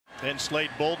Then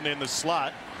Slade Bolden in the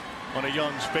slot. One of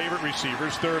Young's favorite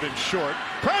receivers, 3rd and short.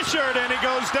 Pressured, and he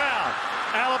goes down.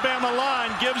 Alabama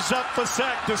line gives up the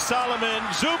sack to Solomon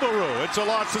Zubaru. It's a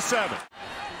loss of 7.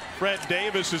 Fred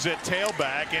Davis is at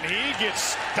tailback, and he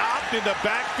gets stopped in the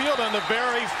backfield on the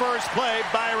very first play.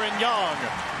 Byron Young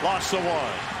lost the 1.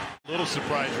 A little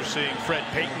surprised you're seeing Fred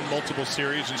Payton multiple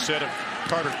series instead of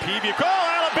Carter Peavy. Oh,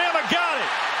 Alabama got it.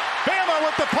 Bama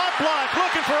with the punt block,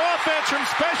 looking for offense from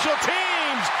special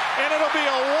teams, and it'll be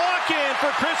a walk-in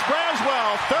for Chris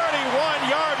Braswell.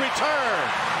 31-yard return.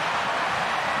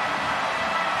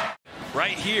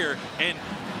 Right here, and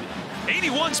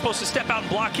 81's supposed to step out and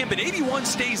block him, but 81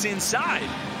 stays inside.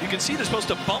 You can see they're supposed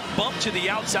to bump to the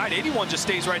outside. 81 just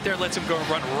stays right there and lets him go and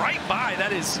run right by.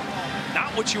 That is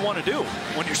not what you want to do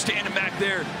when you're standing back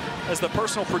there as the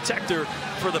personal protector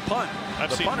for the punt.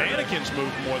 I've seen mannequins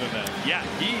move more than that. Yeah,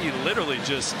 he literally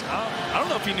just, I don't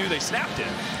know if he knew they snapped it.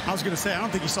 I was going to say, I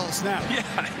don't think he saw the snap. Yeah,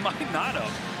 he might not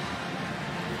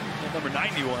have. Well, number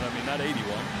 91, I mean, not 81.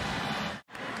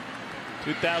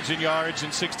 2,000 yards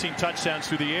and 16 touchdowns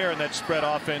through the air, and that spread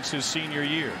offense his senior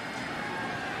year.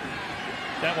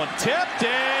 That one tipped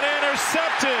and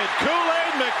intercepted.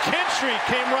 Kool-Aid McKinstry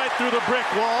came right through the brick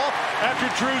wall after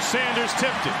Drew Sanders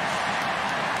tipped it.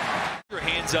 Your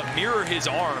hands up, mirror his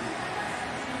arm.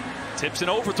 Tips and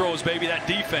overthrows, baby, that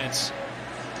defense.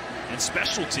 And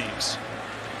special teams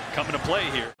come into play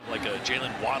here. Like a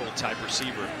Jalen Waddle type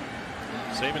receiver.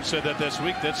 Saban said that this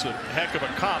week. That's a heck of a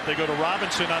comp. They go to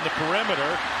Robinson on the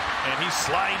perimeter, and he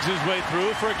slides his way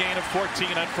through for a gain of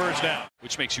 14 on first down.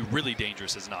 Which makes you really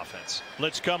dangerous as an offense.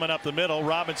 Blitz coming up the middle.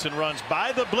 Robinson runs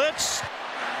by the blitz,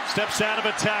 steps out of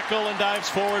a tackle and dives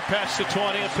forward past the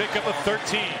 20 and pick up a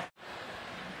 13.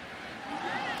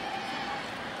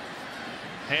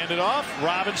 Handed off,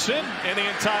 Robinson, and the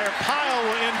entire pile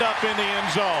will end up in the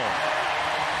end zone.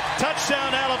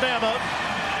 Touchdown, Alabama.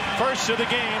 First of the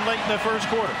game late in the first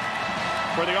quarter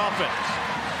for the offense.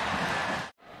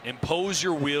 Impose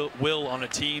your will on a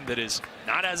team that is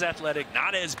not as athletic,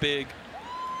 not as big.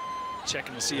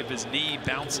 Checking to see if his knee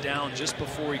bounced down just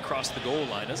before he crossed the goal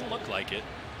line. Doesn't look like it.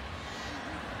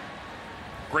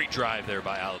 Great drive there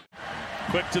by Alabama.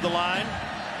 Quick to the line.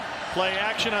 Play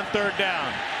action on 3rd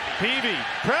down. Peavy,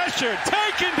 pressure,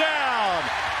 taken down.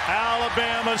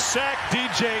 Alabama sack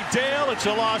DJ Dale. It's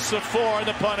a loss of 4, and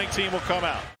the punting team will come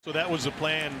out. So that was the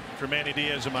plan for Manny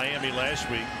Diaz in Miami last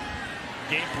week.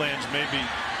 Game plans may be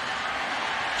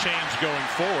changed going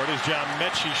forward as John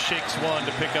Mechie shakes one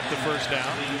to pick up the first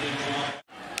down.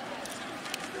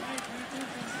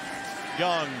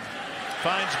 Young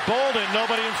finds Bolden,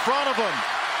 nobody in front of him,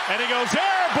 and he goes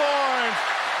airborne.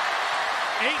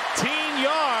 18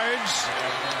 yards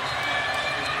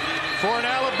for an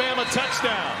Alabama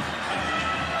touchdown.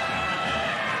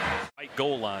 Right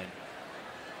goal line.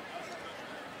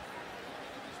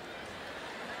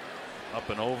 Up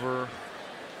and over. A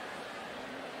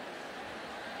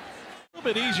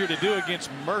little bit easier to do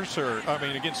against Mercer,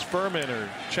 against Furman or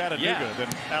Chattanooga than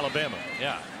Alabama.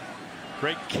 Yeah.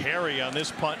 Great carry on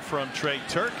this punt from Trey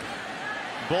Turk.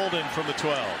 Bolden from the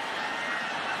 12.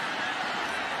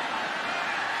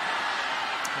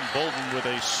 And Bolden with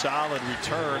a solid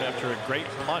return after a great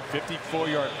punt,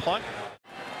 54-yard punt.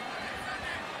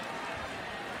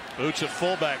 Boots at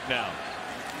fullback now.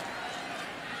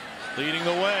 Leading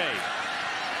the way.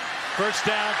 First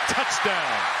down,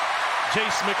 touchdown.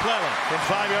 Jace McClellan from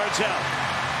 5 yards out.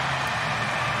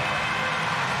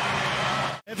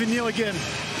 Evan Neal again.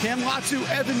 Cam Latu,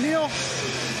 Evan Neal.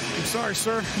 I'm sorry,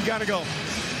 sir. You got to go.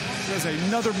 There's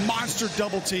another monster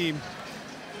double team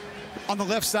on the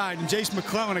left side. And Jace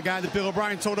McClellan, a guy that Bill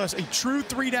O'Brien told us, a true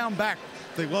 3-down back.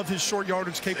 They love his short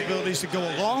yardage capabilities to go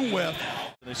along with.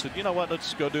 And they said, you know what,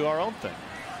 let's go do our own thing.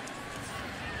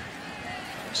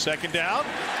 Second down.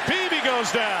 Peavy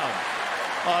goes down.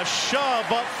 A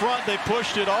shove up front. They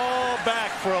pushed it all back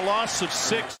for a loss of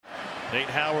 6. Nate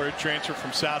Howard, transfer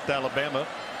from South Alabama.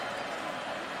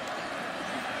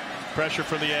 Pressure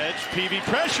from the edge. Peavy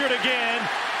pressured again.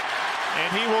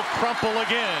 And he will crumple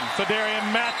again.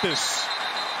 Fadarian Mathis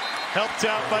helped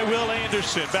out by Will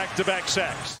Anderson. Back-to-back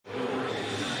sacks.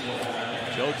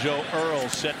 JoJo Earl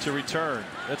set to return.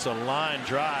 That's a line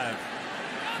drive.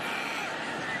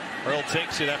 Earl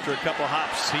takes it after a couple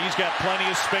hops. He's got plenty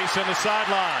of space on the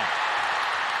sideline.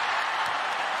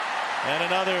 And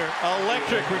another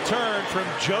electric return from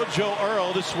JoJo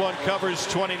Earl. This one covers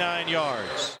 29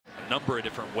 yards. A number of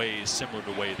different ways, similar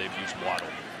to the way they've used Waddle.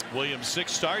 Williams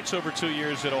 6 starts over 2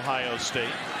 years at Ohio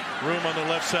State. Room on the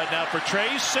left side now for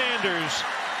Trey Sanders.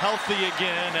 Healthy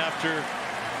again after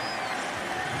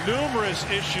numerous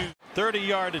issues.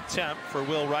 30-yard attempt for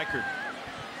Will Reichert.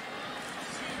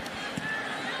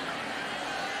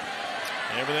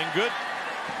 Everything good.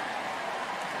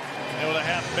 And with a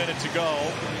half minute to go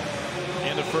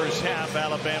in the first half,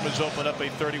 Alabama's opened up a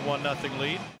 31-0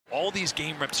 lead. All these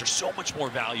game reps are so much more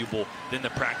valuable than the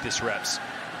practice reps.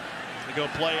 They go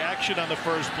play action on the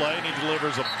first play, and he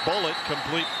delivers a bullet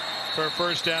complete for a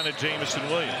first down to Jamison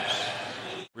Williams.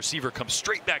 Receiver comes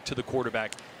straight back to the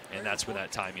quarterback, and that's where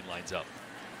that timing lines up.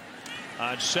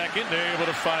 On second, they're able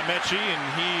to find Mechie, and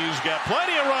he's got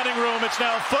plenty of running room. It's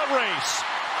now a foot race.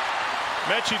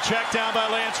 Mechie checked down by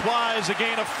Lance Wise, a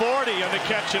gain of 40 on the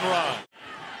catch and run.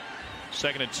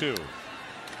 2nd and 2.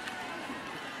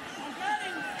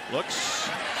 Looks,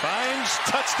 finds,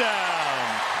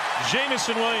 touchdown.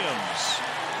 Jamison Williams.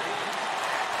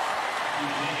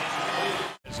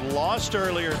 Is lost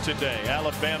earlier today.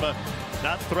 Alabama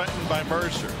not threatened by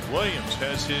Mercer. Williams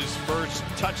has his first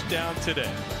touchdown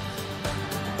today.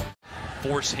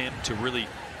 Force him to really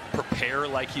prepare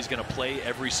like he's going to play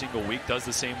every single week. Does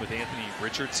the same with Anthony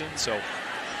Richardson. So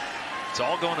it's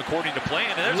all going according to plan.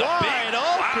 And there's a big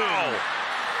open. Wow.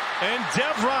 And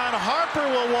Devron Harper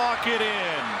will walk it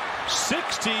in.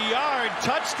 60-yard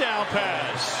touchdown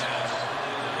pass.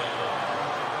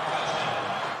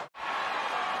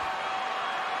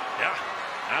 Yeah,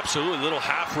 absolutely. Little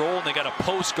half roll, and they got a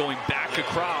post going back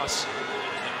across.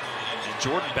 And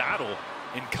Jordan Battle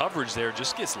in coverage there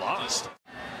just gets lost.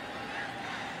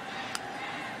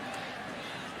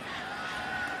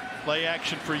 Play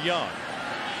action for Young.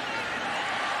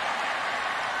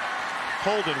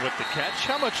 Holden with the catch.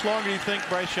 How much longer do you think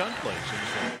Bryce Young plays in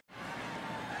this game?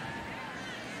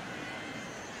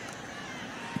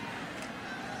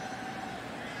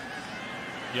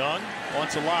 Young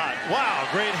wants a lot. Wow,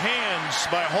 great hands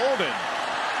by Holden.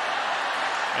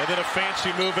 And then a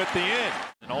fancy move at the end.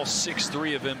 And all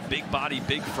 6'3" of him, big body,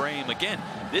 big frame. Again,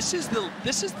 this is the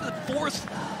fourth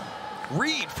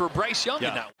read for Bryce Young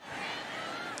in that.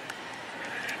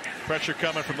 Pressure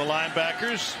coming from the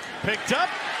linebackers. Picked up,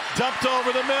 dumped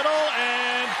over the middle,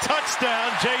 and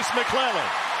touchdown, Jace McClellan.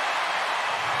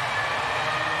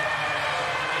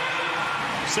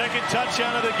 Second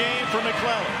touchdown of the game for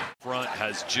McClellan. Front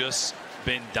has just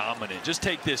been dominant. Just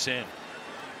take this in.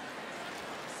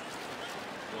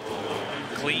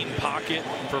 Clean pocket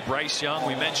for Bryce Young.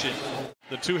 We mentioned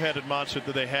the two-headed monster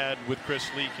that they had with Chris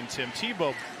Leak and Tim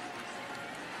Tebow.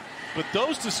 But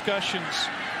those discussions,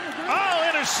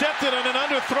 intercepted on an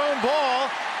underthrown ball,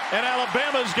 and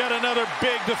Alabama's got another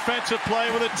big defensive play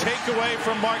with a takeaway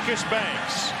from Marcus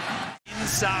Banks.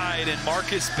 Inside, and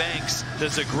Marcus Banks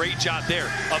does a great job there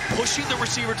of pushing the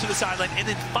receiver to the sideline and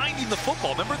then finding the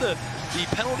football. Remember the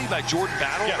penalty by Jordan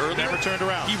Battle earlier? Never turned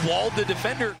around. He walled the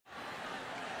defender.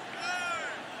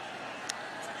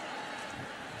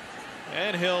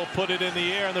 And he'll put it in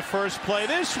the air in the first play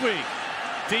this week.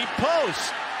 Deep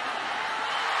post.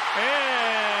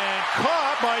 And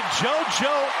caught by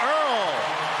JoJo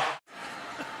Earl.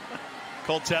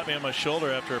 Cole tapped me on my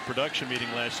shoulder after a production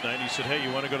meeting last night. He said, hey,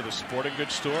 you want to go to the sporting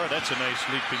goods store? That's a nice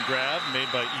leaping grab made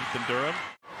by Ethan Durham.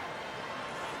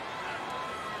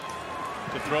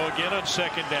 To throw again on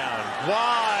second down.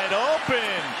 Wide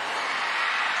open.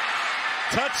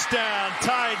 Touchdown,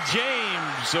 Ty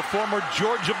James, a former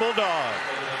Georgia Bulldog.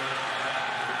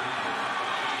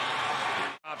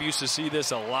 I used to see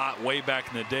this a lot way back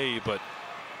in the day, but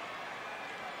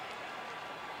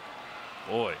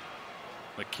boy,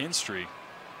 McKinstry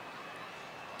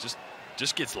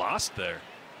just gets lost there,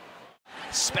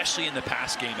 especially in the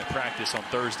pass game at practice on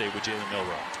Thursday with Jalen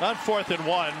Milroe. On 4th and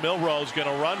 1, Milroe's going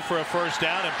to run for a first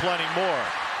down and plenty more.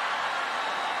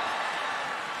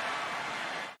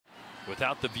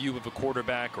 Without the view of a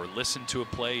quarterback or listen to a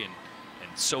play and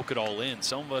soak it all in,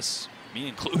 some of us, me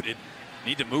included,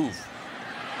 need to move.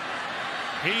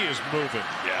 He is moving.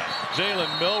 Yeah.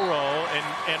 Jalen Milroe,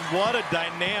 and what a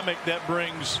dynamic that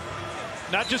brings,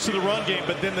 not just to the run game,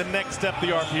 but then the next step, the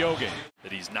RPO game.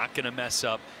 That he's not going to mess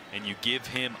up, and you give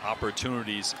him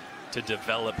opportunities to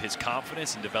develop his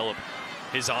confidence and develop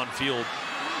his on-field.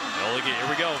 Oh, look at, here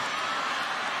we go.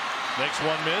 Next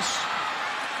one miss.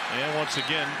 And once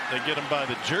again, they get him by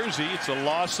the jersey. It's a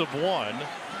loss of 1.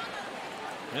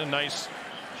 And a nice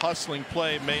hustling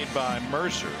play made by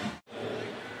Mercer.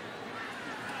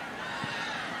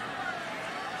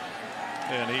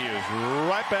 And he is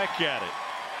right back at it.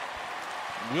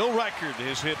 Will Reichard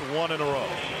has hit 1 in a row.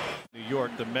 New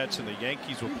York, the Mets and the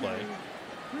Yankees will play.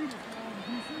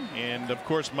 And of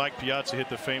course, Mike Piazza hit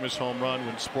the famous home run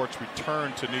when sports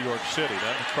returned to New York City.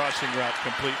 That crossing route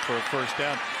complete for a first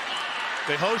down.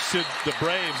 They hosted the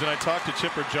Braves, and I talked to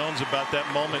Chipper Jones about that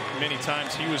moment many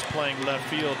times. He was playing left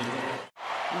field.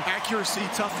 Accuracy,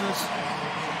 toughness.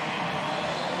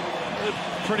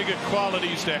 Pretty good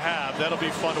qualities to have. That'll be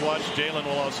fun to watch. Jalen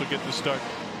will also get the start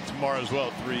tomorrow as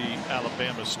well. 3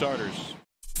 Alabama starters.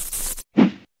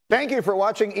 Thank you for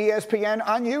watching ESPN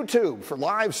on YouTube. For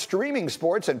live streaming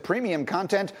sports and premium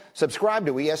content, subscribe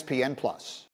to ESPN+.